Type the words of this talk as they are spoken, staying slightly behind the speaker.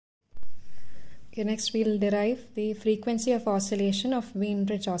Okay, next we'll derive the frequency of oscillation of Wien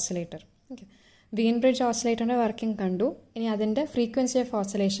bridge oscillator. Okay. Wien bridge oscillator working kandu. Ini adinte frequency of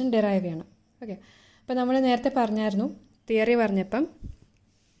oscillation derive cheyana. Okay. Appo nammal nerthe parnayirunnu theory parnyappam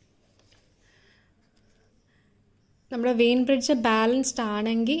നമ്മുടെ vein bridge balanced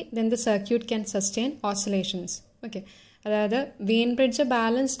ആണെങ്കിൽ then the circuit can sustain oscillations. Okay. അതായത് vein bridge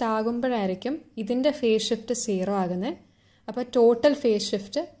balanced ആകുമ്പോഴായിരിക്കും ഇതിൻ്റെ phase shift 0 ആകുന്നത്. അപ്പോൾ total phase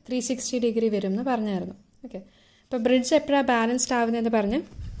shift 360 degree വരും എന്ന് പറഞ്ഞായിരുന്നു. Okay. അപ്പോൾ ബ്രിഡ്ജ് എപ്പോഴാണ് ബാലൻസ്ഡ് ആവുന്നതെന്ന് പറഞ്ഞ്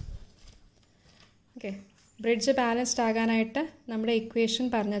ഓക്കെ ബ്രിഡ്ജ് ബാലൻസ്ഡ് ആകാനായിട്ട് നമ്മുടെ ഇക്വേഷൻ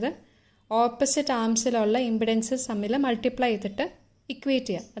പറഞ്ഞത് ഓപ്പോസിറ്റ് ആംസിലുള്ള ഇമ്പിഡൻസസ് തമ്മിൽ മൾട്ടിപ്ലൈ ചെയ്തിട്ട് ഇക്വേറ്റ്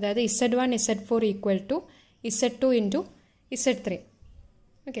ചെയ്യുക. അതായത് Z1 Z4 equal to Z2 into Z3.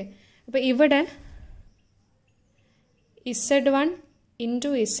 Okay. അപ്പോൾ ഇവിടെ Z1 ഇൻറ്റു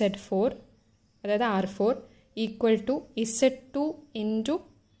Z4 അതായത് R4 equal to Z2 into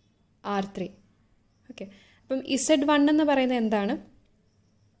R3. Okay. അപ്പം Z1 എന്ന് പറയുന്നത് എന്താണ്?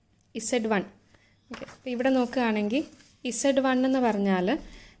 Z1 okay. അപ്പോൾ ഇവിടെ നോക്കുകയാണെങ്കിൽ Z1 എന്ന് പറഞ്ഞാൽ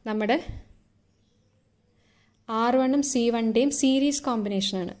നമ്മുടെ R1ഉം C1ൻ്റെയും സീരീസ്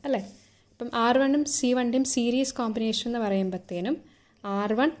കോമ്പിനേഷനാണ് അല്ലേ? അപ്പം R1ഉം C1ൻ്റെയും സീരീസ് കോമ്പിനേഷൻ എന്ന് പറയുമ്പോഴത്തേനും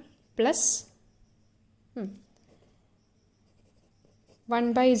R1 plus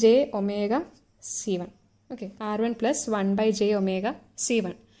 1/j omega C1. Okay. R1 plus 1/j omega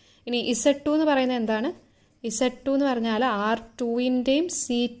C1. ഇനി Z2 എന്ന് പറയുന്നത് എന്താണ്? Z2 എന്ന് പറഞ്ഞാൽ R2ൻ്റെയും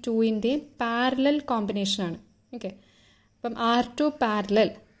C2ൻ്റെയും പാരലൽ കോമ്പിനേഷനാണ്. ഓക്കെ. അപ്പം R2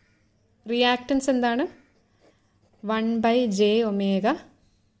 പാരലൽ റിയാക്റ്റൻസ് എന്താണ്? 1/j omega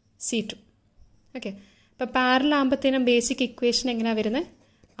C2. ഓക്കെ. അപ്പോൾ പാരലൽ ആകുമ്പോഴത്തേനും ബേസിക് ഇക്വേഷൻ എങ്ങനെയാണ് വരുന്നത്?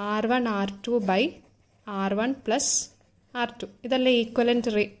 R1 R2 by R1 plus R2. ഇതല്ലേ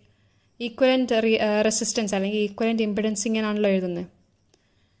ഈക്വലൻ്റ് റെസിസ്റ്റൻസ് അല്ലെങ്കിൽ ഈക്വലൻ്റ് ഇമ്പിഡൻസ് ഇങ്ങനെയാണല്ലോ എഴുതുന്നത്.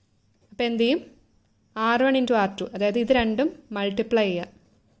 അപ്പോൾ എന്ത് ചെയ്യും? R1 ഇൻറ്റു R2 അതായത് ഇത് രണ്ടും മൾട്ടിപ്ലൈ ചെയ്യുക.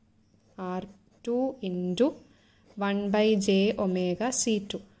 R2 into 1/j omega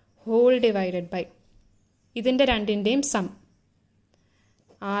C2 whole divided by ഇതിൻ്റെ രണ്ടിൻ്റെയും some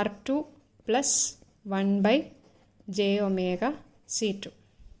R2 plus 1/j omega C2.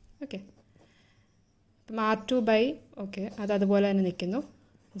 Okay. അപ്പം R2 ബൈ ഓക്കെ അത് അതുപോലെ തന്നെ നിൽക്കുന്നു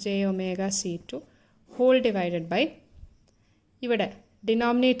j omega C2 whole divided by ഇവിടെ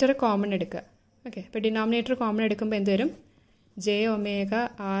ഡിനോമിനേറ്റർ കോമൺ എടുക്കുക. ഓക്കെ. അപ്പോൾ ഡിനോമിനേറ്റർ കോമൺ എടുക്കുമ്പോൾ എന്ത് വരും? j omega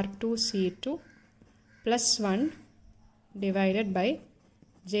R2 C2 plus 1 divided by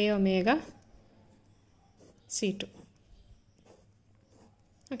j omega C2.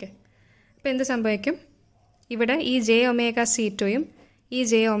 Okay. അപ്പോൾ എന്ത് സംഭവിക്കും? ഇവിടെ ഈ j ഒമേഗ C2യും ഈ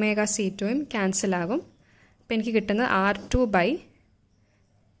j ഒമേഗ C2യും ക്യാൻസൽ ആകും. അപ്പോൾ എനിക്ക് കിട്ടുന്നത് R2 by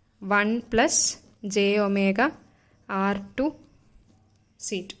 1 plus j omega R2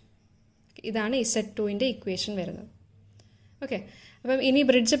 C2. ഇതാണ് Z2ൻ്റെ ഇക്വേഷൻ വരുന്നത്. ഓക്കെ. അപ്പം ഇനി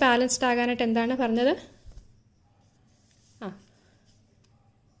ബ്രിഡ്ജ് ബാലൻസ്ഡ് ആകാനായിട്ട് എന്താണ് പറഞ്ഞത്?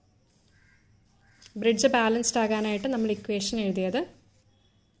 ബ്രിഡ്ജ് ബാലൻസ്ഡ് ആകാനായിട്ട് നമ്മൾ ഇക്വേഷൻ എഴുതിയത്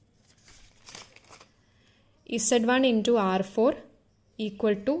Z1 into R4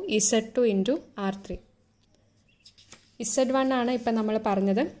 equal to Z2 into R3. Z1 ആണ് ഇപ്പം നമ്മൾ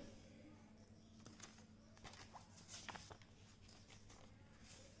പറഞ്ഞത്.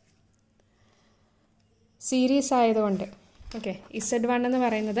 സീരീസ് ആയതുകൊണ്ട് ഓക്കെ Z1 എന്ന്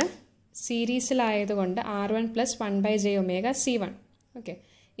പറയുന്നത് സീരീസിലായതുകൊണ്ട് R1 plus 1/j omega C1. Okay.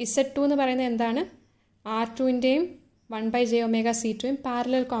 Z2 എന്ന് പറയുന്നത് എന്താണ്? R2ൻ്റെയും 1/j ഒമേഗ C2യും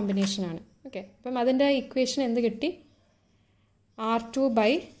പാരലൽ കോമ്പിനേഷനാണ്. ഓക്കെ. അപ്പം അതിൻ്റെ ഇക്വേഷൻ എന്ത് കിട്ടി? R2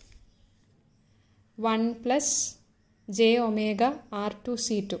 by 1 plus j omega R2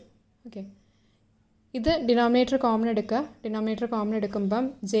 C2. Okay. ഇത് ഡിനോമിനേറ്റർ കോമൺ എടുക്കുക. ഡിനോമിനേറ്റർ കോമൺ എടുക്കുമ്പം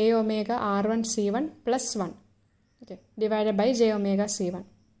j omega R1 C1 plus 1 okay divided by j omega C1.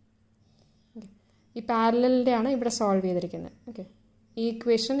 Okay. ഈ പാരലലിൻ്റെ ആണ് ഇവിടെ സോൾവ് ചെയ്തിരിക്കുന്നത്. ഓക്കെ. ഈ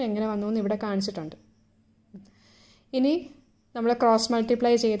ഇക്വേഷൻ എങ്ങനെ വന്നു എന്ന് ഇവിടെ കാണിച്ചിട്ടുണ്ട്. ഇനി നമ്മൾ ക്രോസ്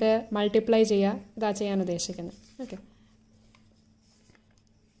മൾട്ടിപ്ലൈ ചെയ്യുക ഇതാ ചെയ്യാൻ ഉദ്ദേശിക്കുന്നത്. ഓക്കെ.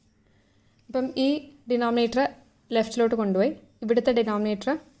 അപ്പം ഈ ഡിനോമിനേറ്റർ ലെഫ്റ്റിലോട്ട് കൊണ്ടുപോയി ഇവിടുത്തെ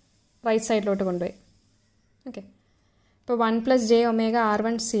ഡിനോമിനേറ്റർ റൈറ്റ് സൈഡിലോട്ട് കൊണ്ടുപോയി. ഓക്കെ. ഇപ്പോൾ 1 plus j omega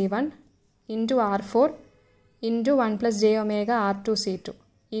R1 C1 into R4 into 1 plus j omega R2 C2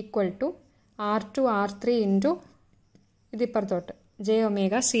 equal to R2 R3 into ഇതിപ്പുറത്തോട്ട് j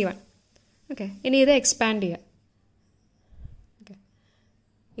omega C1. Okay. ഇനി ഇത് എക്സ്പാൻഡ് ചെയ്യുക. ഓക്കെ.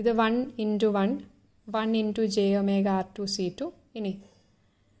 ഇത് 1 into 1 into j omega R2 C2. ഇനി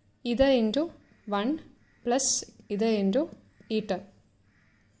ഇത് into 1 plus ഇത് into ഈ term.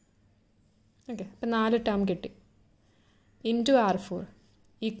 Okay. അപ്പം 4 term കിട്ടി. ഇൻറ്റു R4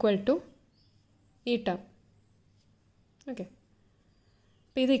 ഈക്വൽ ടു ഈ ടേം. ഓക്കെ,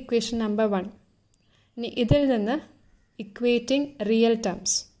 അപ്പോൾ ഇത് ഇക്വേഷൻ നമ്പർ 1. ഇനി ഇതിൽ നിന്ന് ഇക്വേറ്റിംഗ് റിയൽ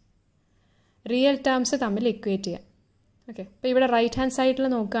ടേംസ് തമ്മിൽ ഇക്വേറ്റ് ചെയ്യാം. ഓക്കെ, അപ്പോൾ ഇവിടെ റൈറ്റ് ഹാൻഡ് സൈഡിൽ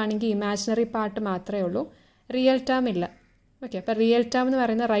നോക്കുകയാണെങ്കിൽ ഇമാജിനറി പാർട്ട് മാത്രമേ ഉള്ളൂ, റിയൽ ടേം ഇല്ല. ഓക്കെ, അപ്പോൾ റിയൽ ടേം എന്ന്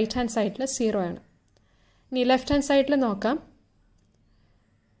പറയുന്നത് റൈറ്റ് ഹാൻഡ് സൈഡിൽ 0 ആണ്. ഇനി ലെഫ്റ്റ് ഹാൻഡ് സൈഡിൽ നോക്കാം.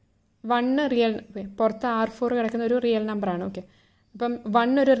 1 റിയൽ, പുറത്ത് R4 കിടക്കുന്ന ഒരു റിയൽ നമ്പറാണ്. ഓക്കെ, അപ്പം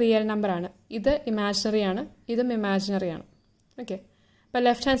 1 ഒരു റിയൽ നമ്പറാണ്, ഇത് ഇമാജിനറി ആണ്, ഇതും ഇമാജിനറി ആണ്. ഓക്കെ, അപ്പോൾ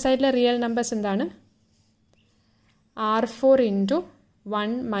ലെഫ്റ്റ് ഹാൻഡ് സൈഡിലെ റിയൽ നമ്പേഴ്സ് എന്താണ്? R4 into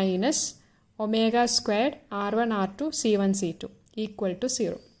 1 minus omega squared R1 R2 C1 C2 equal to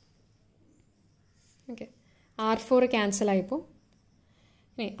 0. Okay, R4 ക്യാൻസലായിപ്പോൾ.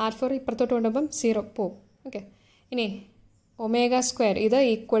 ഇനി R4 ഇപ്പുറത്തോട്ട് കൊണ്ടുപോകുമ്പം 0 പോവും. ഓക്കെ, ഇനി ഒമേഗ സ്ക്വയർ ഇത്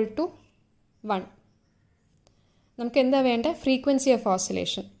ഈക്വൽ ടു 1. നമുക്ക് എന്താ വേണ്ടത്? ഫ്രീക്വൻസി ഓഫ്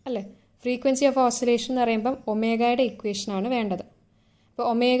ഓസിലേഷൻ അല്ലേ? ഫ്രീക്വൻസി ഓഫ് ഓസിലേഷൻ എന്ന് പറയുമ്പം ഒമേഗയുടെ ഇക്വേഷനാണ് വേണ്ടത്. അപ്പോൾ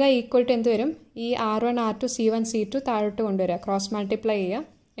ഒമേഗ ഈക്വൽ ടു എന്ത് വരും? ഈ R1 R2 C1 C2 താഴോട്ട് കൊണ്ടുവരിക, ക്രോസ് മൾട്ടിപ്ലൈ ചെയ്യുക,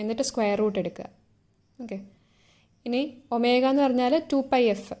 എന്നിട്ട് സ്ക്വയർ റൂട്ട് എടുക്കുക. ഓക്കെ, ഇനി ഒമേഗ എന്ന് പറഞ്ഞാൽ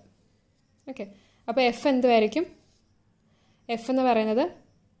 2πf. ഓക്കെ, അപ്പോൾ എഫ് എന്തുമായിരിക്കും? എഫ് എന്ന് പറയുന്നത്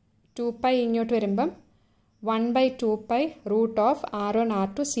 2π ഇങ്ങോട്ട് വരുമ്പം 1/2π root of R1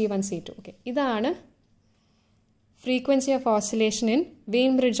 R2 C1 C2. Okay, ഇതാണ് frequency of oscillation in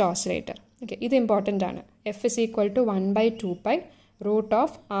Wien bridge oscillator. Okay, ഇത് ഇമ്പോർട്ടൻ്റ് ആണ്. F is equal to 1/2π root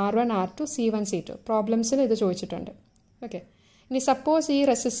of R1 R2 C1 C2. പ്രോബ്ലംസിൽ ഇത് ചോദിച്ചിട്ടുണ്ട്. ഓക്കെ, ഇനി സപ്പോസ് ഈ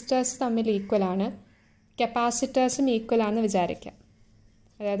റെസിസ്റ്റേഴ്സ് തമ്മിൽ ഈക്വൽ ആണ്, കപ്പാസിറ്റേഴ്സും ഈക്വൽ ആണെന്ന് വിചാരിക്കാം.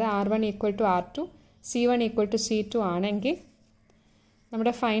 അതായത് R1 equal to R2 C1 equal to C2 ആണെങ്കിൽ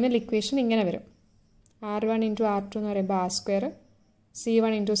നമ്മുടെ ഫൈനൽ ഇക്വേഷൻ ഇങ്ങനെ വരും. R1 ഇൻറ്റു R2 എന്ന് പറയുമ്പോൾ R²,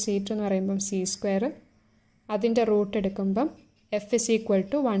 C1 ഇൻറ്റു C2 എന്ന് പറയുമ്പം C², അതിൻ്റെ റൂട്ട് എടുക്കുമ്പം F is equal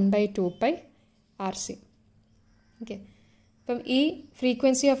to 1/2π RC. Okay, അപ്പം ഈ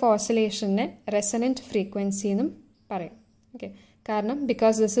ഫ്രീക്വൻസി ഓഫ് ഓസിലേഷനെ റെസനൻറ്റ് ഫ്രീക്വൻസി എന്നും പറയും. ഓക്കെ, കാരണം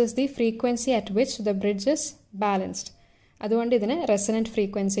because this is the frequency at which the bridge is balanced, അതുകൊണ്ട് ഇതിനെ റെസനൻറ്റ്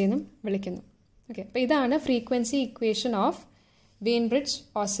ഫ്രീക്വൻസി എന്നും വിളിക്കുന്നു. ഓക്കെ, അപ്പോൾ ഇതാണ് frequency equation of Wien bridge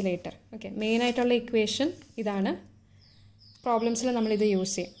oscillator. Okay, മെയിനായിട്ടുള്ള ഇക്വേഷൻ ഇതാണ്. പ്രോബ്ലംസിൽ നമ്മളിത്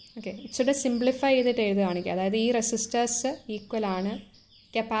യൂസ് ചെയ്യും. ഓക്കെ, ഇച്ചിരി സിംപ്ലിഫൈ ചെയ്തിട്ട് എഴുതുകയാണെങ്കിൽ, അതായത് ഈ റെസിസ്റ്റേഴ്സ് ഈക്വൽ ആണ്,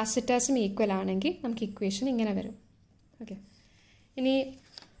 കപ്പാസിറ്റേഴ്സും ഈക്വൽ ആണെങ്കിൽ നമുക്ക് ഇക്വേഷൻ ഇങ്ങനെ വരും. ഓക്കെ, ഇനി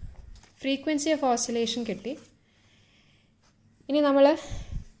ഫ്രീക്വൻസി ഓഫ് ഓസിലേഷൻ കിട്ടി. ഇനി നമ്മൾ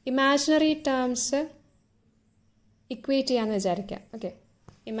ഇമാജിനറി ടേംസ് ഇക്വേറ്റ് ചെയ്യാമെന്ന് വിചാരിക്കാം. ഓക്കെ,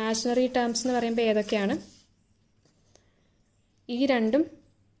 ഇമാജിനറി ടേംസ് എന്ന് പറയുമ്പോൾ ഏതൊക്കെയാണ്? ഈ രണ്ടും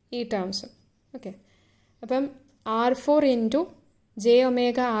ഈ ടേംസും. ഓക്കെ, അപ്പം R4 into J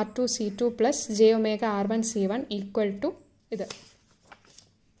omega R2 C2 plus J omega R1 C1 equal to ഇത്.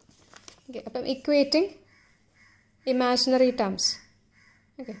 ഓക്കെ, അപ്പം ഇക്വേറ്റിംഗ് ഇമാജിനറി ടേംസ്.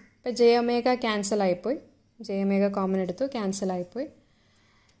 ഓക്കെ, അപ്പോൾ J omega ക്യാൻസലായിപ്പോയി, J omega common എടുത്തു, ക്യാൻസലായിപ്പോയി.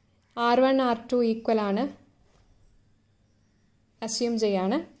 R1 R2 ഈക്വൽ ആണ്, അസ്യൂം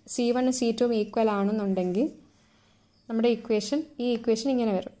ചെയ്യാണ്. C1 C2 ഈക്വൽ ആണെന്നുണ്ടെങ്കിൽ നമ്മുടെ equation, ഈ equation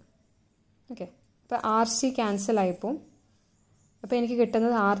ഇങ്ങനെ വരും. ഓക്കെ, അപ്പോൾ RC ക്യാൻസലായിപ്പോവും. അപ്പോൾ എനിക്ക്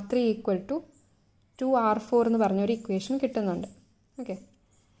കിട്ടുന്നത് R3 ഈക്വൽ ടു 2R4 എന്ന് പറഞ്ഞൊരു ഇക്വേഷൻ കിട്ടുന്നുണ്ട്. ഓക്കെ,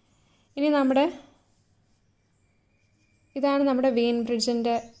 ഇനി ഇതാണ് നമ്മുടെ വീൻ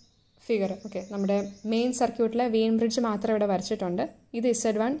ബ്രിഡ്ജിൻ്റെ ഫിഗർ. ഓക്കെ, നമ്മുടെ മെയിൻ സർക്യൂട്ടിലെ വീൻ ബ്രിഡ്ജ് മാത്രം ഇവിടെ വരച്ചിട്ടുണ്ട്. ഇത്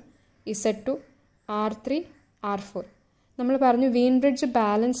Z1 Z2 R3 R4. നമ്മൾ പറഞ്ഞു വീൻ ബ്രിഡ്ജ്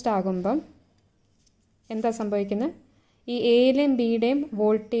ബാലൻസ്ഡ് ആകുമ്പം എന്താ സംഭവിക്കുന്നത്? ഈ എയിലെയും ബിയുടെയും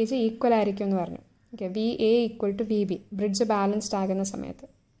വോൾട്ടേജ് ഈക്വൽ ആയിരിക്കും എന്ന് പറഞ്ഞു. Okay, VA equal to VB, bridge balanced ആകുന്ന സമയത്ത്.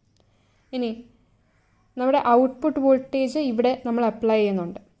 ഇനി നമ്മുടെ ഔട്ട്പുട്ട് വോൾട്ടേജ് ഇവിടെ നമ്മൾ അപ്ലൈ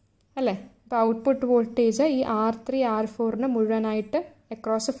ചെയ്യുന്നുണ്ട് അല്ലേ? അപ്പോൾ ഔട്ട്പുട്ട് വോൾട്ടേജ് ഈ R3 R4 മുഴുവനായിട്ട്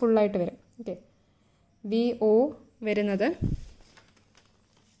അക്രോസ് ഫുള്ളായിട്ട് വരും. ഓക്കെ, VO വരുന്നത്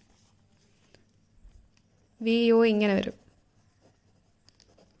VO ഇങ്ങനെ വരും,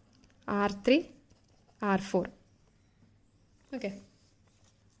 R3 R4. ഓക്കെ,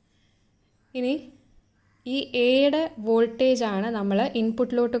 ഇനി ഈ എയുടെ വോൾട്ടേജാണ് നമ്മൾ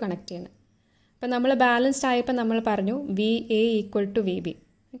ഇൻപുട്ടിലോട്ട് കണക്ട് ചെയ്യുന്നത്. അപ്പം നമ്മൾ ബാലൻസ്ഡ് ആയപ്പോൾ നമ്മൾ പറഞ്ഞു VA equal to VB.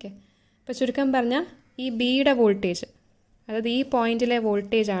 Okay, അപ്പോൾ ചുരുക്കം പറഞ്ഞാൽ ഈ ബിയുടെ വോൾട്ടേജ്, അതായത് ഈ പോയിന്റിലെ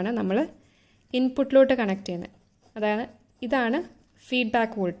വോൾട്ടേജാണ് നമ്മൾ ഇൻപുട്ടിലോട്ട് കണക്ട് ചെയ്യുന്നത്. ഇതാണ്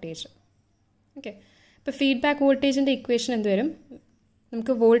ഫീഡ്ബാക്ക് വോൾട്ടേജ്. ഓക്കെ, ഇപ്പോൾ ഫീഡ്ബാക്ക് വോൾട്ടേജിൻ്റെ ഇക്വേഷൻ എന്ത് വരും?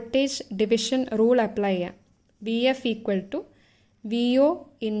 നമുക്ക് വോൾട്ടേജ് ഡിവിഷൻ റൂൾ അപ്ലൈ ചെയ്യാം. VF equal to VO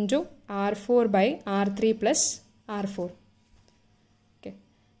into R4 by R3 plus R4. Okay,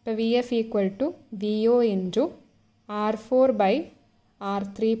 ഇപ്പോൾ VF equal to VO into R4 by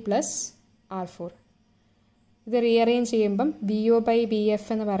R3 plus R4. ഇത് rearrange ചെയ്യുമ്പം VO by VF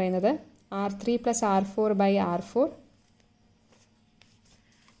എന്ന് പറയുന്നത് R3 plus R4 by R4.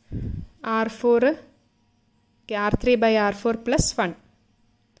 R3 by R4 plus 1.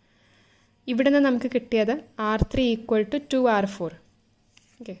 ഇവിടെ നിന്ന് നമുക്ക് കിട്ടിയത് R3 equal to 2R4.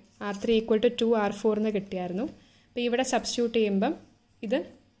 Okay, R3 equal to 2R4 എന്ന് കിട്ടിയായിരുന്നു. അപ്പോൾ ഇവിടെ സബ്സ്റ്റിറ്റ്യൂട്ട് ചെയ്യുമ്പം ഇത്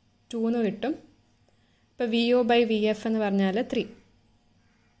 2 എന്ന് കിട്ടും. അപ്പോൾ VO by VF എന്ന് പറഞ്ഞാൽ 3.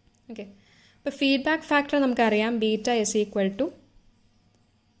 ഓക്കെ, അപ്പോൾ ഫീഡ്ബാക്ക് ഫാക്ടർ നമുക്കറിയാം beta is equal to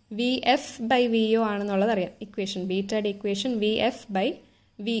VF by VO ആണെന്നുള്ളത് അറിയാം. Equation ബീറ്റയുടെ equation VF by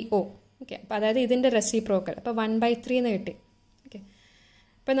VO. Okay, അപ്പോൾ അതായത് ഇതിൻ്റെ റെസിപ്രോക്കൽ. അപ്പോൾ 1/3 എന്ന് കിട്ടി. ഓക്കെ,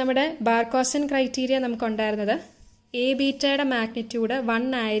 അപ്പോൾ നമ്മുടെ ബാർക്കോസൻ ക്രൈറ്റീരിയ നമുക്കുണ്ടായിരുന്നത് എ ബീറ്റയുടെ മാഗ്നിറ്റ്യൂഡ് 1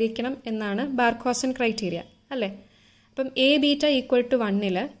 ആയിരിക്കണം എന്നാണ് ബാർക്കോസൻ ക്രൈറ്റീരിയ അല്ലേ. അപ്പം A beta equal to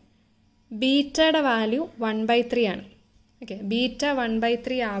 1-ൽ ബീറ്റയുടെ value 1/3 ആണ്. ഓക്കെ, ബീറ്റ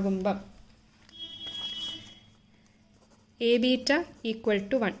 1/3 ആകുമ്പം A beta equal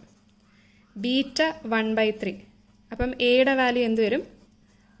to 1, beta 1/3. അപ്പം എയുടെ വാല്യൂ എന്ത് വരും?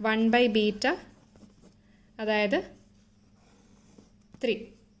 1/ബീറ്റ, അതായത് 3.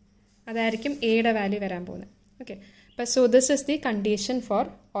 അതായിരിക്കും എയുടെ വാല്യൂ വരാൻ പോകുന്നത്. ഓക്കെ, അപ്പോൾ so this is the condition for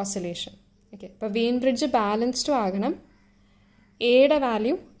oscillation. Okay, അപ്പോൾ വീൻ ബ്രിഡ്ജ് ബാലൻസ്ഡും ആകണം, എയുടെ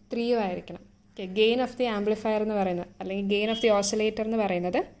വാല്യൂ 3 ആയിരിക്കണം. Okay, gain of the amplifier എന്ന് പറയുന്നത് അല്ലെങ്കിൽ ഗെയിൻ ഓഫ് ദി ഓസിലേറ്റർ എന്ന്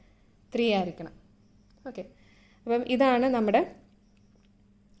പറയുന്നത് 3 ആയിരിക്കണം. ഓക്കെ, അപ്പം ഇതാണ് നമ്മുടെ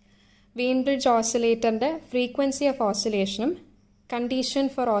Wien bridge ഓസിലേറ്ററിൻ്റെ frequency of ഓസിലേഷനും condition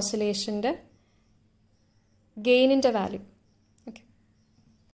for ഓസിലേഷൻ്റെ ഗെയിനിൻ്റെ value.